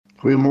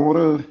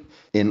Goeiemôre,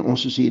 en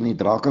ons is hier in die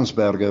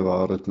Drankensberge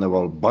waar dit nou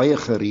al baie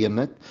gereën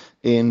het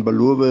en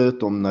beloof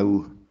het om nou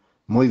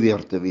mooi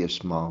weer te wees,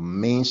 maar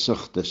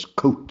mensig, dis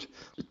koud.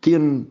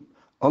 Teen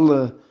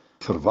alle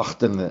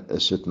verwagtinge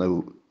is dit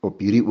nou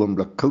op hierdie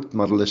oomblik koud,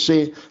 maar hulle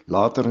sê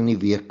later in die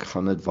week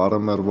gaan dit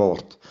warmer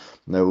word.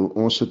 Nou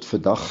ons het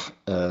vandag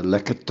 'n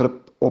lekker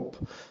trip op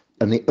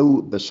in die ou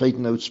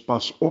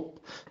besuidenhoudspas op.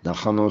 Dan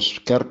gaan ons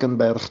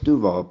Kringe-in toe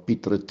waar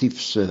Piet Retief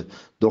se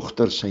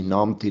dogter sy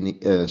naam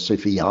sy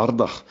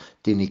verjaardag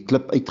teen die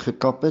klip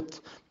uitgekap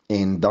het,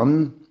 en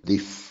dan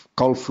die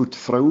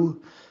kalfvoetvrou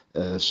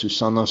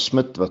Susanna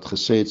Smit wat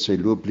gesê het sy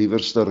loop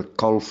liewerster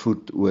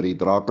kalfvoet oor die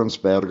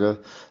Drankensberge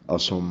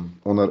as om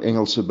onder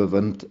Engelse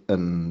bewind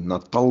in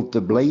Natal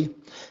te bly,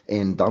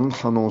 en dan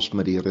gaan ons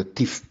met die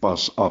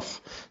Retiefpas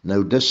af.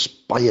 Nou dis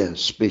baie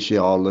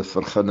spesiale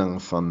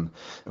vergunning van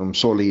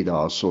Solly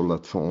daarso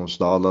dat vir ons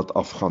daar laat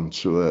afgaan.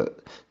 So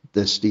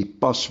dis die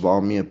pas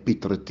waarmee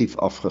Piet Retief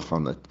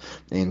afgegaan het.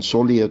 En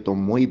Solly het hom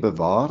mooi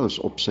bewaar, is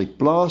op sy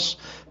plaas,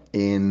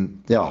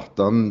 en ja,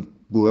 dan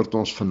behoort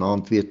ons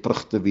vanaand weer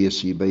terug te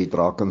wees hier by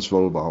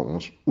Drakenswil waar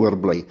ons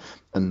oorbly.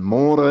 En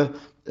môre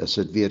is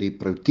dit weer die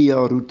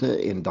Protea roete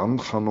en dan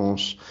gaan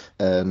ons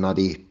na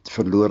die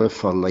verlore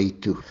verlei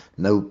toe.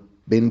 Nou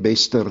Ben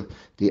Bester,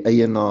 die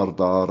eienaar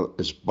daar,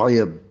 is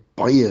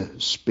baie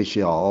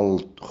spesiaal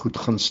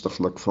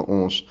goedgunstiglik vir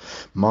ons,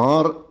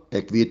 maar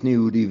ek weet nie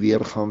hoe die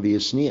weer gaan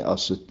wees nie.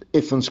 As dit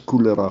effens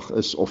koelerig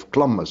is of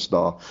klam is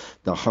daar,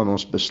 dan gaan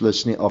ons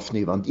beslis nie af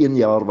nie, want 1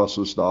 jaar was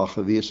ons daar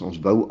gewees, ons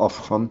wou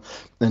afgaan,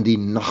 in die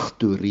nag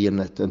toe reën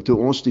het, en toe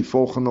ons die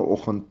volgende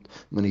oggend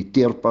met die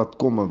teerpad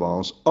kom en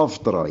waar ons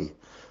afdraai,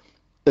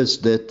 is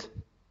dit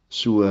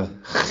so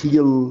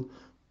geel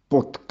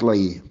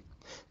potklei,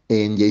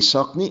 en jy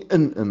sak nie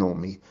in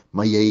hom nie,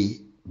 maar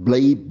jy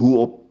bly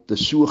bo-op, dit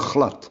is so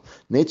glad,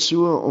 net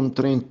so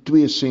omtrent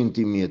 2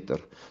 centimeter,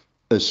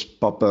 is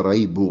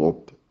papery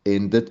bo-op,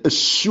 en dit is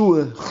so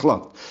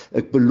glad.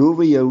 Ek beloof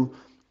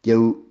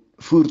jou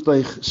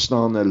voertuig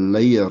staan 'n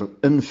leier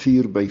in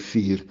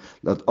 4x4,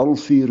 dat al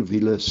 4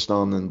 wiele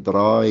staan en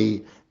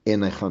draai,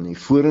 en hy gaan nie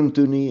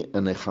vorentoe nie,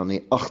 en hy gaan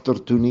nie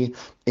agtertoe nie,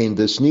 en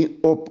dis nie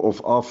op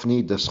of af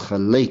nie, dis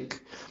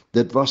gelyk.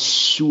 Dit was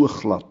so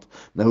glad.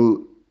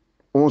 Nou,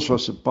 ons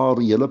was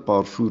 'n hele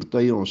paar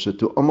voertuie, ons het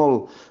toe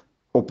almal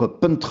op 'n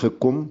punt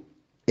gekom,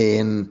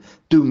 en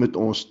toe met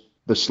ons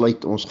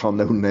besluit, ons gaan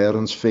nou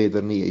nêrens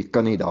verder nie, jy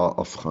kan nie daar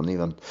afgaan nie,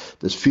 want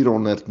dis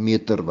 400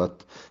 meter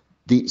wat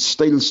die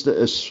steilste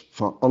is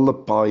van alle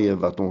paaie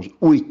wat ons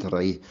ooit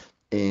ry,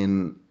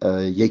 en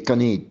jy kan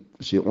nie,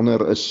 as jy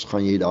onder is,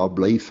 gaan jy daar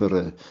bly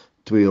vir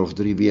 2 of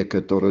 3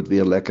 weke, tot dit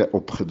weer lekker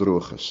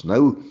opgedroog is.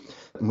 Nou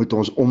moet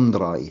ons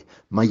omdraai,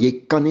 maar jy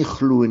kan nie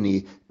glo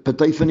nie,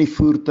 party van die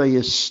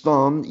voertuie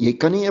staan, jy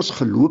kan nie eers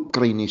geloop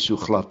kry nie, so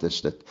glad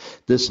is dit.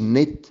 Dis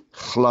net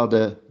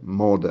gladde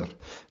modder,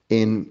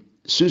 en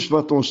soos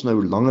wat ons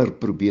nou langer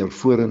probeer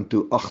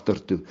vorentoe,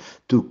 agtertoe,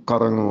 toe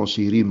karring ons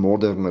hierdie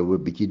modder nou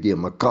 'n bietjie de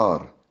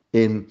mekaar.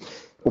 En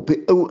op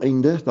die ou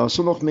einde, daar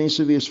sal nog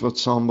mense wees wat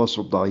saam was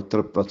op daai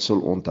trip wat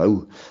sal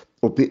onthou.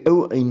 Op die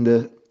ou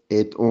einde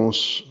het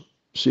ons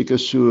seker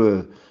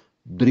so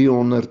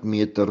 300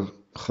 meter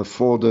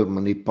gevorder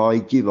met die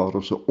paadjie waar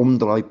ons 'n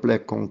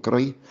omdraaiplek kon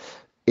kry,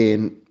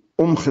 en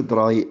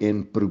omgedraai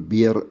en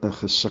probeer en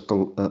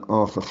gesukkel en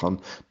aangegaan,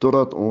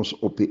 totdat ons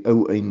op die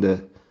ou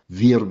einde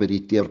weer by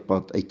die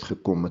teerpad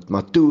uitgekom het.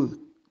 Maar toe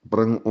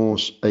bring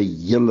ons 'n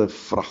hele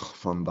vrag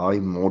van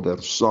daai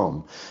modder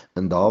saam,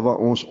 en daar waar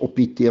ons op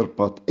die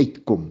teerpad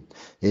uitkom,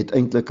 het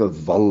eintlik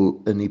 'n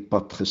wal in die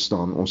pad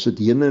gestaan. Ons het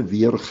heen en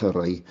weer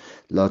gery,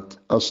 laat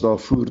as daar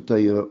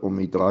voertuie om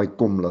die draai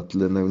kom, laat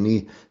hulle nou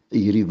nie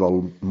hierdie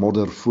wal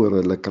modder voor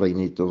hulle kry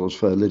nie, tot ons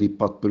vir hulle die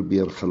pad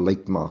probeer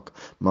gelyk maak.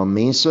 Maar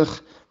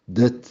mensig,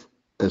 dit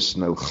is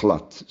nou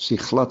glad. Dis die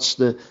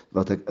gladste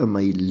wat ek in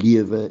my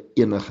lewe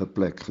enige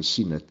plek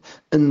gesien het.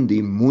 In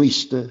die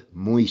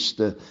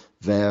mooiste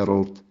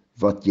wêreld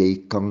wat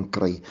jy kan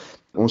kry.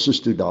 Ons is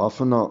toe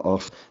daarvan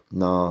af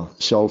na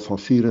Self van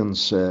Vuren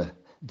se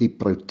die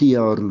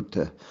Protea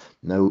roete.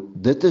 Nou,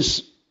 dit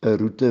is 'n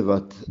roete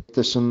wat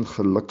tussen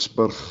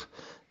Geliksburg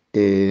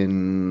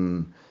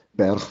en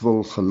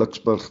Bergwil,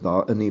 Geliksburg,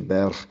 daar in die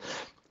berg,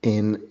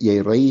 en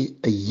jy ry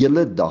 'n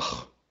hele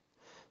dag,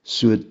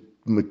 so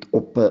moet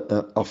op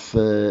af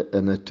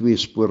in 'n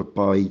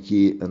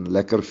 2-spoorpaadjie in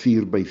lekker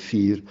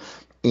 4x4,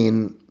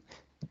 en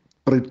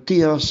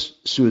Proteas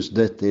soos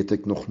dit het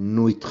ek nog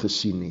nooit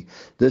gesien nie.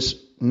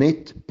 Dis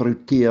net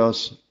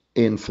Proteas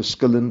en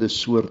verskillende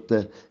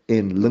soorte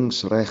en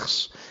links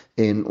regs,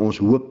 en ons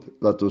hoop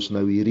dat ons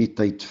nou hierdie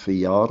tyd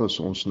verjaar, as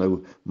ons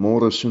nou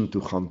môre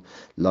soontoe gaan,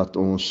 laat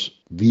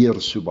ons weer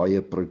so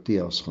baie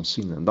Proteas gaan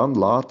sien, en dan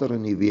later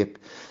in die week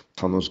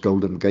gaan ons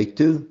Golden Gate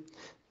toe.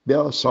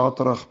 Ja,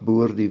 Saterdag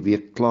behoort die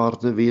week klaar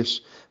te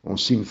wees.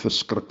 Ons sien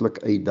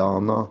verskriklik uit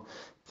daarna.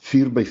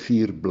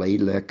 4x4 bly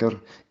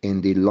lekker,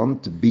 en die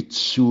land bied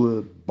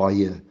so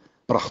baie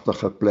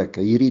pragtige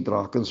plekke. Hierdie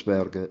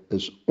Drankensberge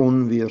is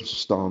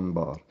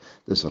onweerstaanbaar.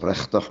 Dis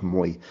regtig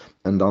mooi.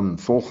 En dan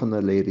volgende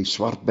lê die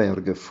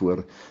Swartberge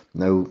voor.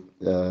 Nou,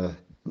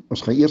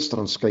 ons gaan eers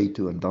Transkei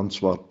toe en dan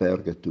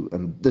Swartberge toe.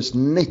 En dis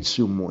net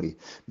so mooi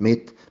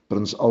met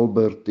Prins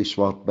Albert, die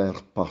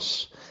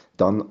Swartbergpas,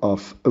 dan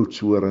af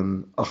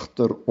Oudtshoorn,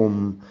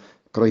 agterom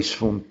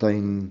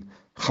Kruisfontein,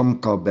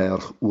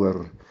 Gamkaberg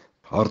oor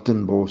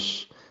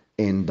Hartenbos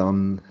en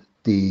dan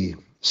die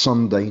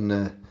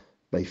Sandduine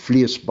by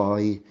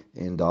Vleesbaai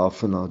en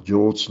daarvan na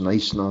George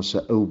Nysna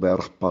se ou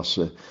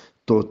bergpasse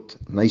tot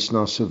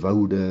Nysna se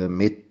woude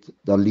met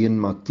Daleen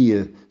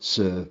Matthee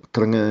se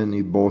Kringe-in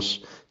die bos,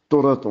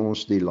 totdat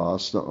ons die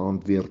laaste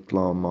aand weer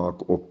klaar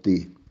maak op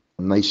die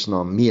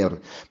Nysna meer.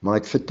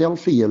 Maar ek vertel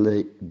vir julle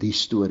die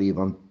storie,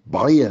 want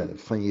baie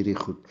van hierdie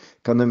goed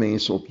kan 'n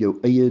mens op jou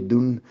eie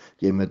doen.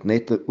 Jy moet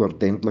net 'n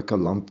ordentlike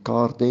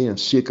landkaart hê en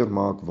seker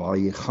maak waar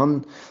jy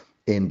gaan,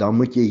 en dan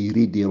moet jy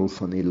hierdie deel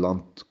van die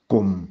land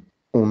kom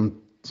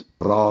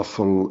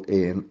ontrafel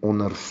en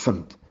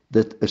ondervind.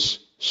 Dit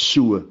is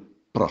so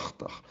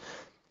pragtig.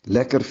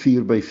 Lekker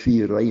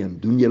 4x4 ry en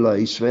doen julle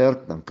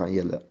huiswerk, dan kan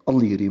julle al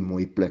hierdie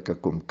mooi plekke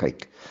kom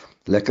kyk.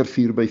 Lekker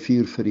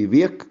 4x4 vir die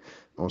week.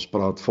 Ons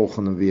praat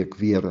volgende week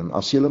weer, en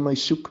as julle my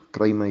soek,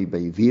 kry my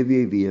by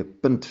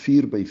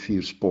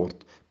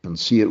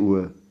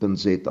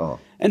www.4x4sport.co.za.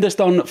 En dis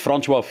dan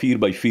Francois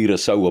 4x4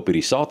 Rossouw op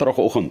hierdie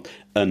Saterdagoggend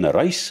in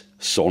Reis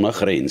sonder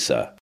grense.